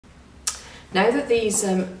Now that these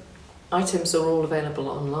items are all available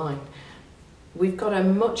online, we've got a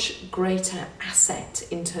much greater asset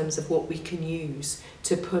in terms of what we can use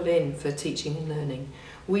to pull in for teaching and learning.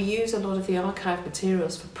 We use a lot of the archive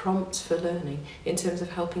materials for prompts for learning in terms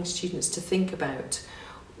of helping students to think about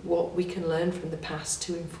what we can learn from the past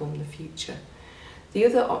to inform the future. The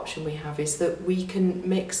other option we have is that we can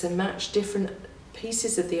mix and match different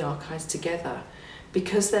pieces of the archives together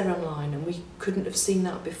because they're online, and we couldn't have seen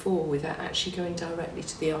that before without actually going directly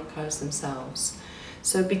to the archives themselves.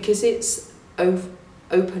 So because it's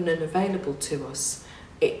open and available to us,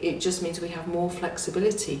 it just means we have more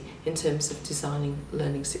flexibility in terms of designing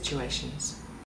learning situations.